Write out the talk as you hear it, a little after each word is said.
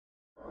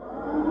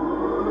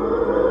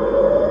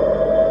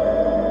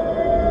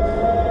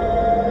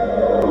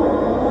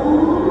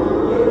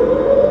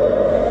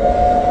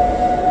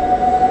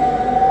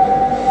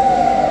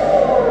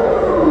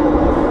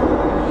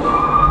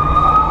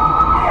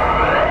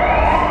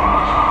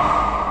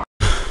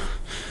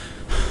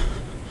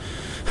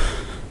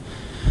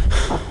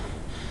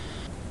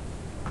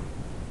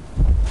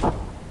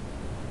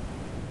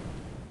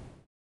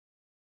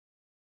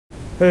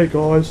Hey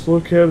guys,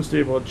 look here,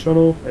 Steve on the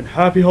channel, and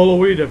happy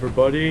Halloween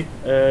everybody,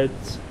 and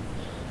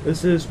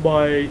this is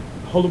my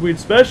Halloween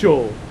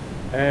special,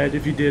 and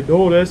if you didn't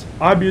notice,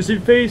 I'm using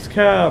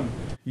facecam!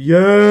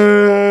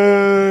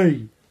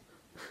 Yay!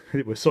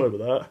 Anyway, sorry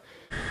about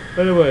that.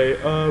 Anyway,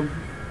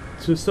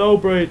 to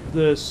celebrate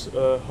this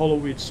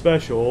Halloween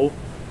special,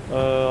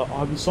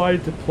 I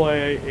decided to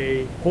play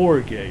a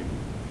horror game,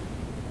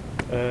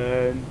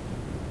 and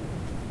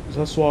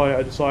that's why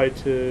I decided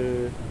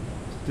to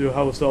do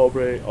how to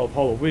celebrate of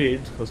Halloween,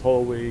 because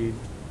Halloween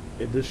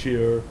in this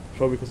year,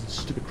 probably because of the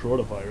stupid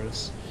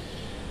coronavirus.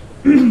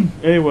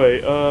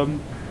 Anyway, so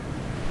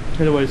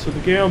the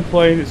game I'm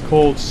playing is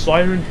called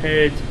Siren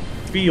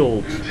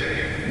Field.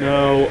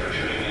 Now,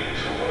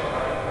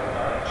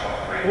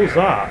 what was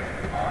that?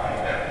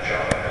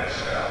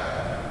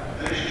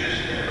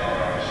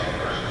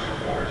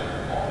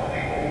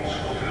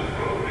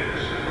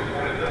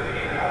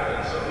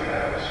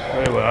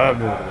 Anyway, I have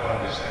no idea what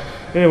that is.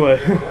 Anyway,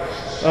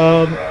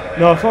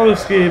 now I found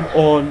this game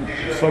on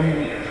some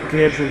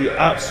games on the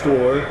App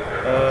Store.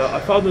 I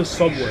found this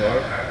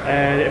somewhere,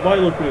 and it might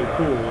look really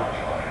cool.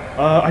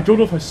 I don't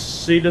know if I've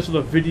seen this on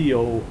a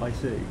video, I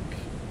think.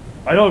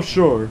 I'm not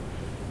sure.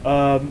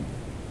 And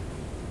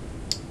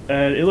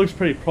it looks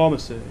pretty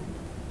promising.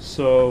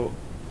 So,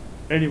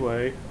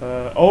 anyway,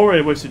 I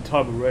already wasted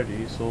time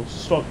already, so let's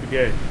start the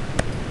game.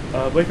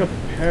 Wake up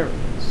the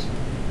parents.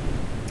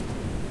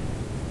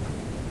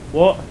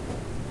 What?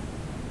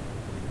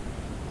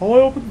 How do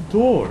I open the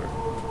door?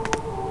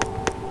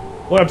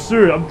 Wait, I'm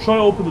serious, I'm trying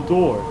to open the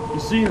door. You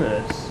see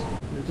this?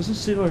 It doesn't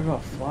seem like I got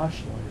a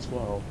flashlight as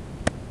well.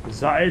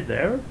 Is that it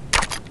there?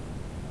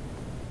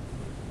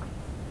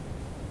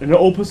 And it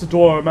opens the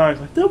door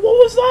automatically. Then what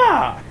was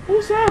that? What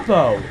was that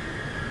about? Okay,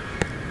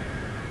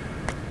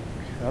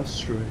 that's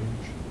strange.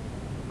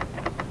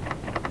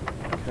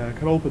 Okay, I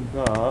can open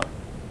that.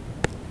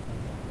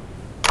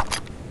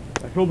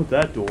 I can open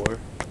that door.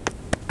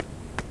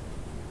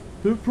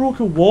 Who broke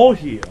a wall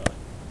here?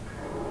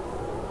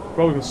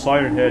 Probably because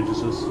Siren Head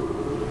just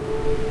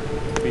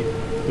beat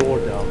the door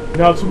down.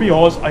 Now, to be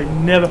honest, I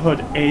never heard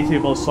anything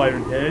about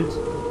Siren Head.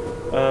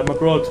 My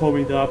brother told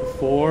me that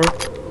before,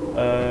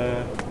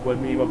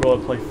 when me and my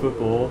brother played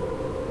football.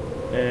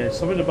 And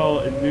something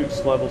about a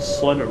Nuke's level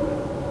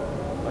Slenderman,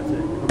 I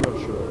think. I'm not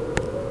sure.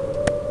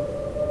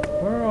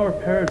 Where are our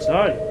parents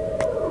at?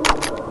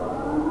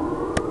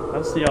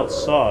 That's the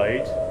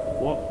outside.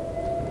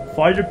 What?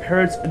 Find your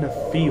parents in the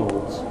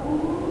field.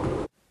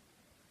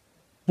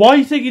 Why do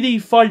you think you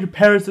need to find your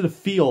parents in the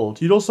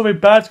field? You know something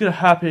bad's gonna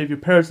happen if your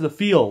parents in the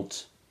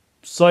field.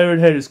 Siren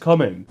Head is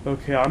coming.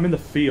 Okay, I'm in the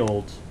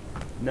field.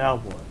 Now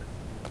what?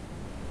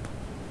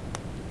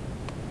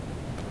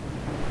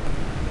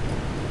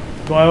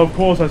 Well, of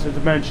course, as I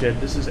mentioned,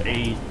 this is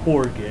a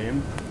horror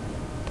game.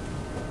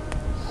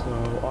 So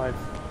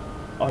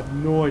I've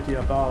no idea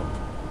about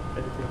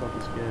anything about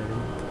this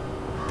game.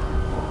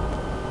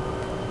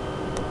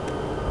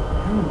 I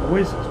hear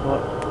noises,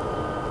 but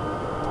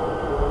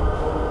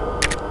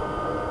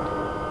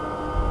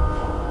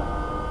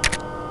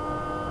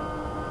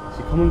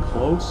coming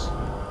close.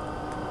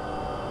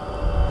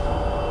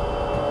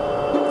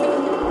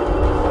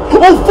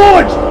 Oh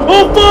fudge!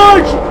 Oh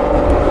fudge!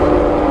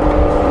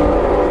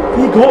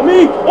 He got me?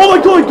 Oh my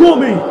god, he got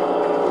me!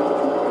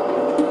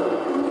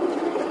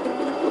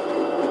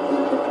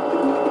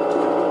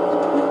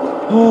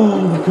 Oh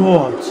my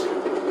god.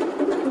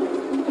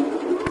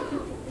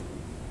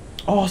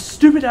 Oh,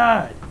 stupid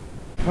ad!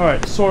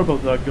 Alright, sorry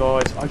about that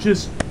guys. I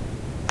just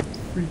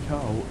freak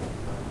out.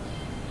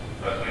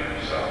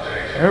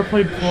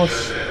 Airplane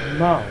plus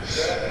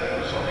mouse.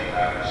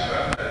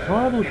 Can I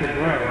have a look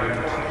around?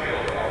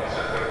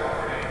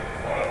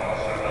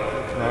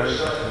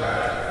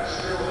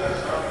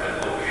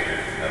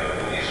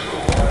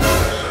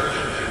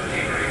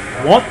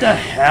 What the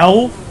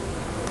hell?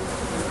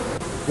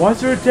 Why is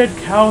there a dead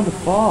cow in the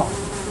farm?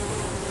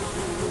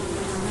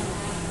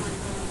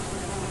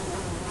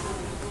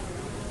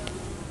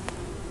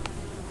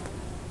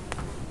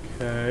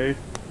 Okay.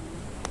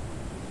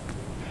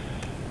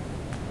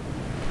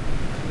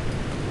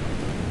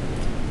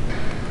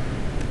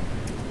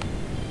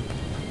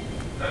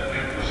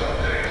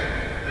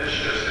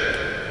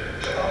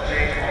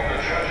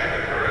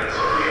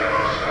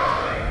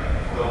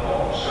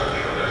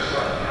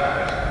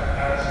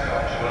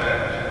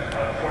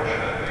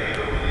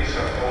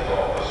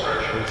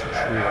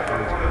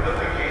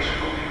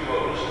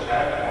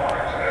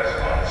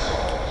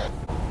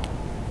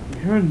 I'm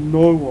hearing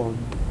no one.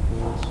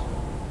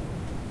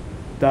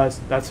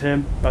 That's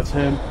him. That's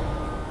him.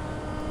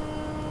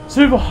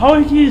 So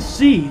how can you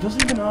see? He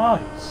doesn't even have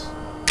eyes.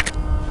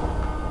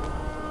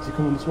 Is he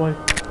coming this way?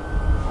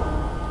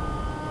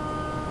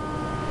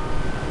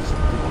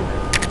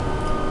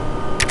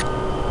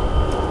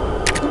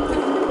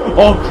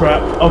 Oh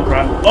crap! Oh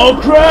crap! Oh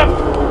crap!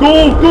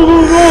 Go! Go! Go!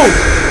 Go!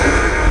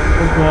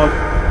 Oh god!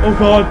 Oh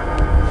god!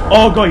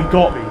 Oh god! He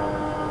got me!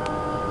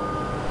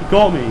 He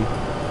got me!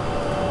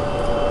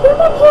 What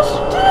am I supposed to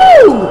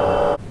do?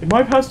 Am I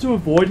supposed to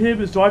avoid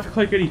him? Do I have to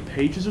click any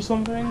pages or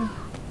something?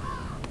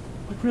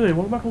 Like really,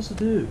 what am I supposed to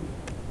do?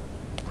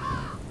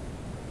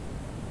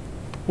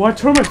 Well, I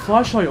turn my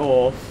flashlight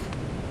off.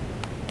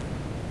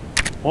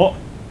 What?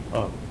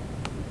 Oh.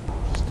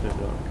 Just turned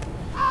it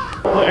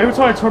on. Like, every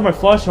time I turn my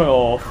flashlight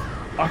off,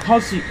 I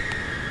can't see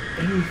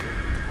anything.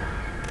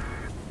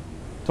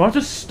 Do I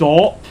just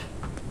stop?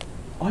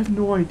 I have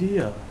no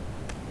idea.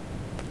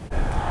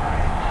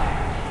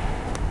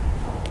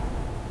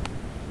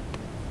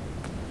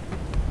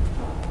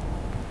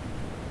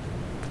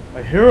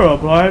 I hear her,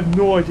 but I have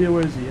no idea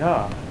where is he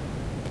at.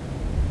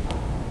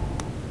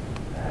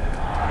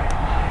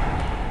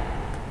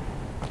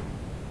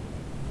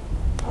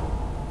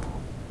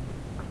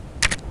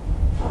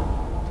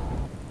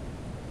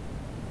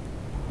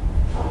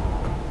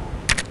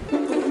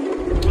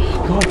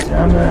 God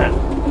damn it.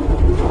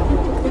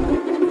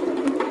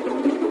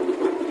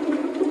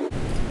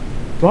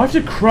 Do I have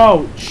to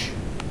crouch?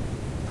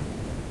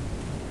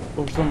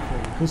 Or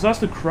something? Because that's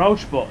the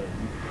crouch button.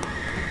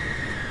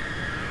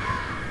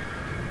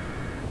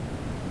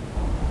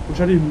 Which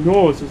I didn't even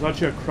notice there's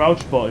actually a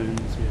crouch button in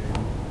this game.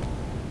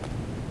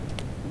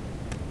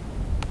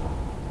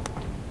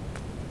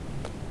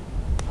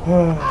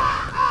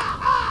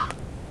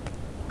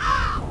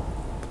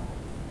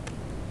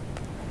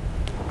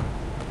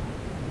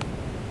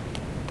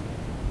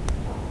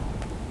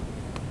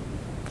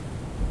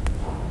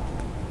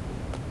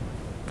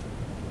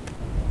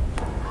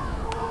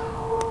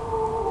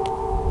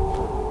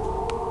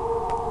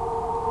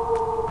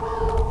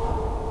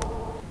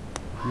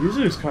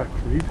 Music is kind of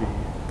creepy.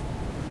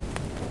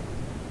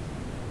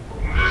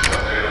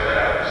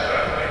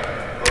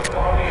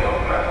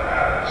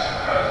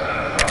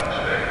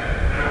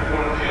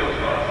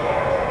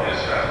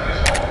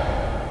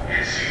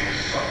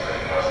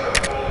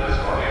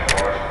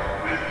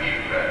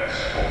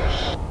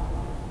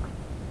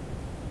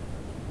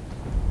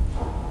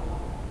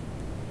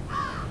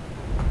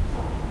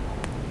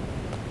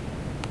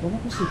 Where am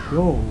I supposed to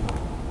go?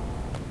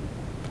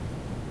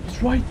 It's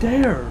right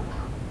there!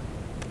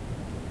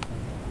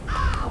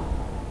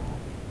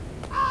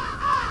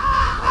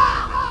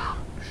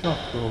 Shut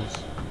up, girls.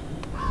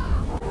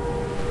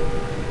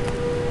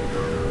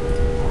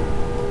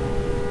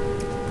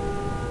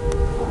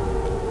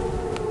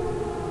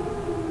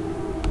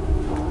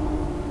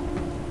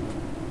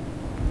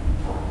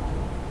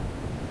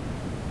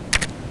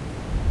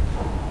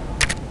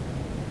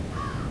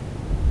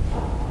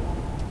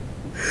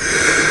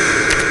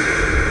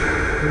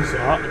 Who's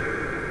that?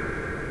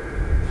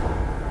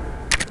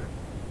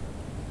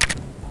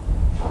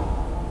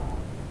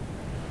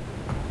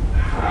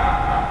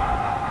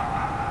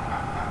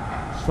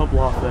 Stop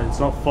laughing, it's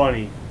not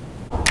funny.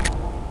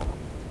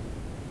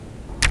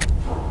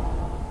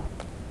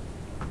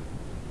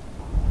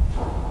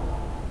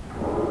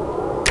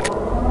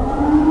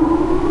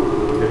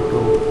 Okay,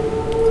 go.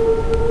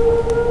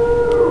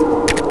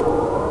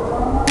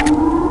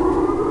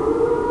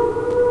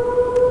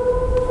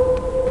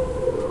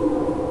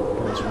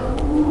 That's right.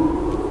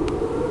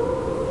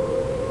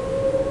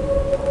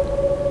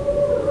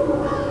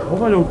 I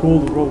hope I don't go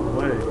the wrong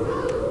way.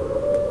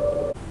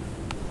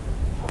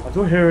 I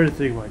don't hear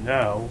anything right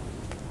now.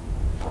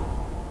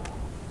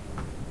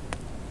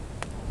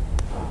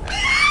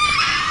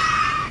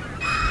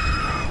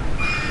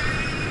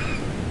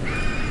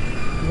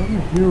 What am I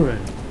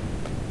hearing?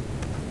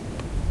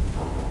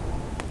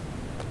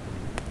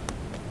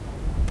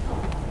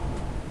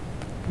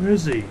 Where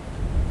is he?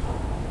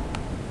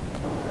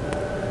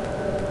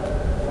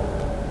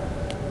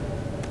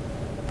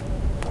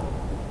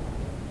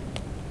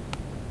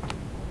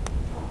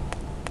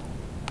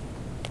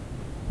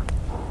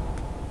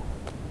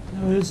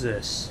 What is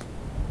this?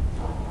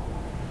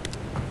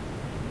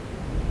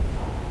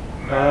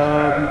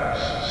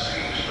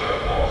 Seems to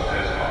have lost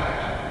his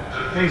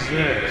mind. What is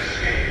this?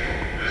 Escape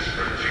from this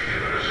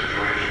particular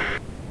situation.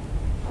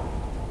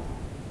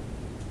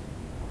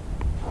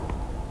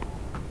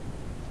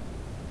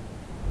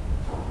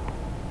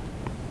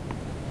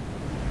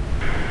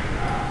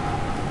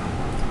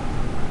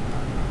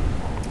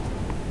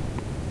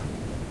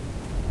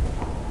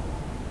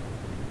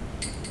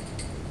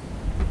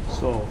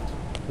 Solved.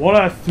 What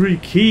are 3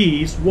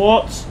 keys?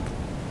 What?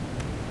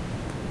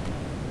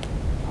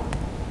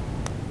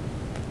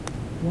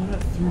 What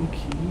are 3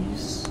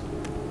 keys?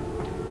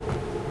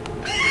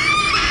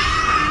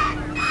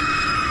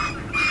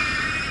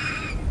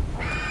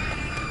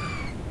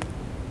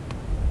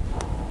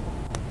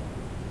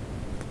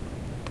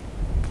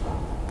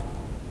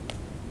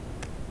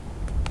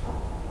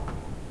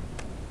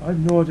 I have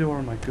no idea where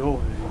am I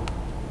going.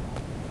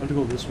 I have to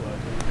go this way, I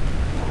think.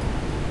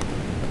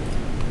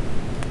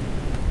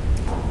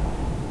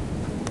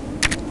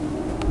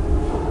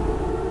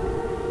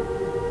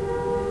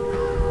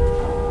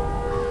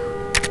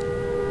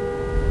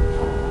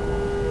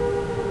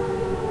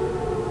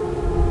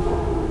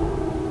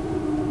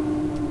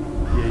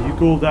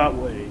 Go that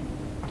way.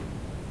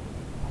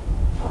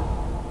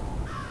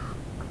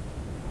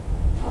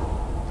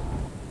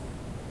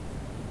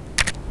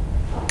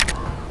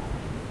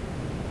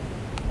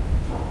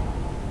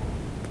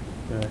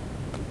 Okay.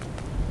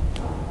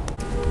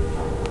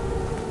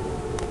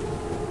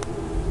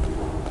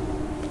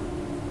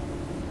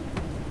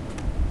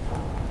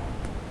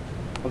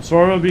 I'm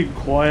sorry I'm being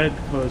quiet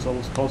because I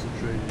was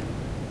concentrating.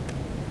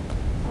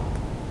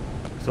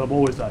 Because I'm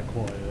always that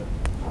quiet.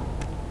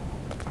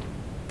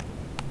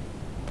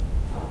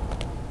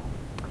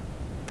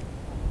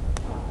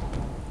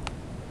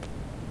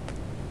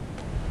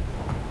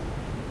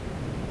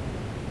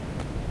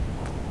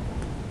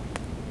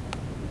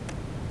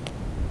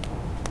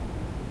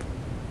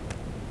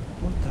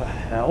 What the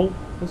hell?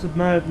 That's a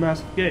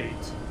massive gate.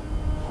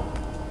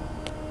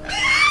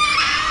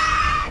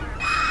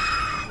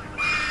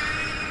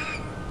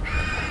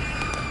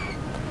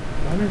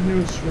 I didn't hear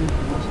a strange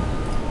music.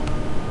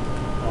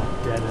 Oh,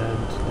 dead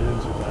end. Dead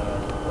ends are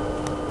bad.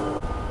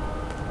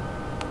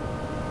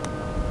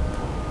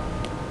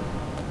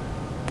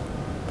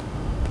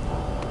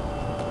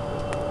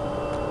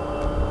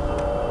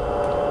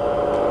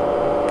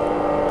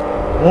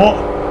 What?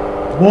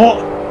 What?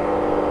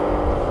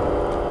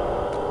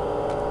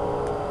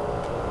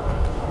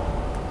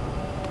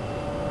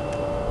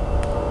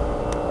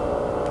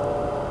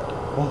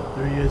 Oh,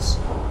 there he is.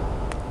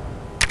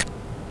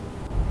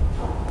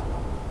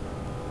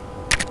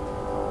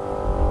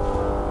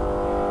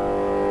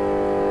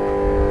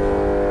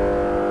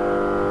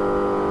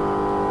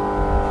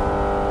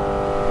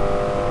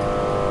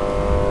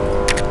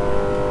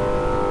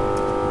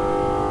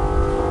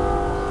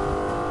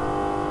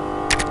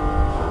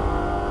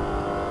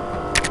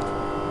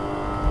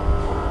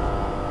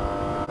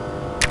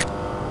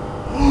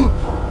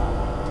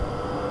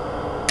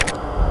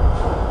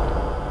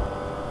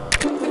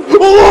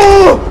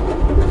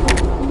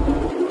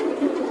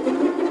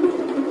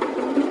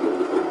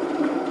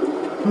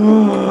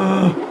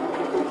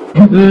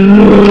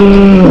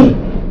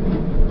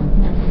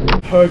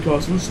 Alright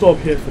guys, we'll stop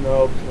here for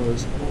now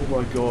because, oh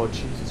my god,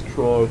 Jesus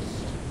Christ.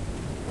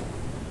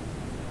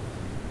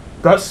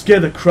 That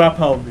scared the crap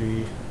out of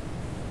me.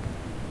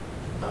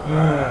 Oh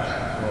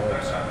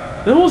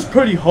god. That was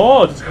pretty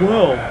hard as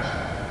well.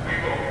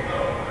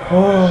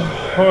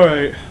 Oh,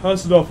 alright,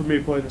 that's enough of me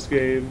playing this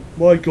game.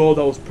 My god,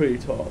 that was pretty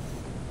tough.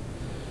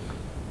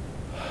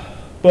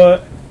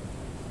 But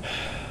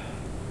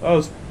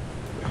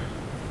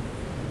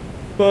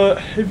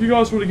if you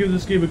guys want to give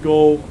this game a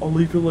go, I'll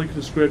leave a link in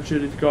the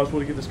description if you guys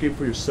want to get this game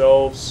for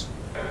yourselves.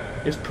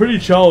 It's pretty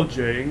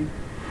challenging.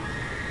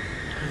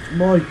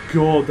 My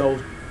god, that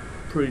was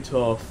pretty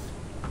tough.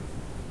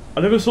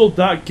 I never thought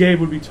that game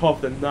would be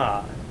tougher than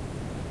that.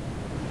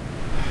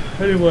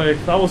 Anyway,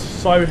 that was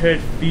Siren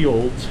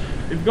Field.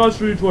 If you guys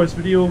really enjoyed this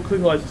video,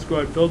 click like,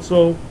 subscribe, and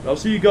so. I'll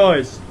see you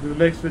guys in the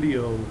next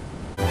video.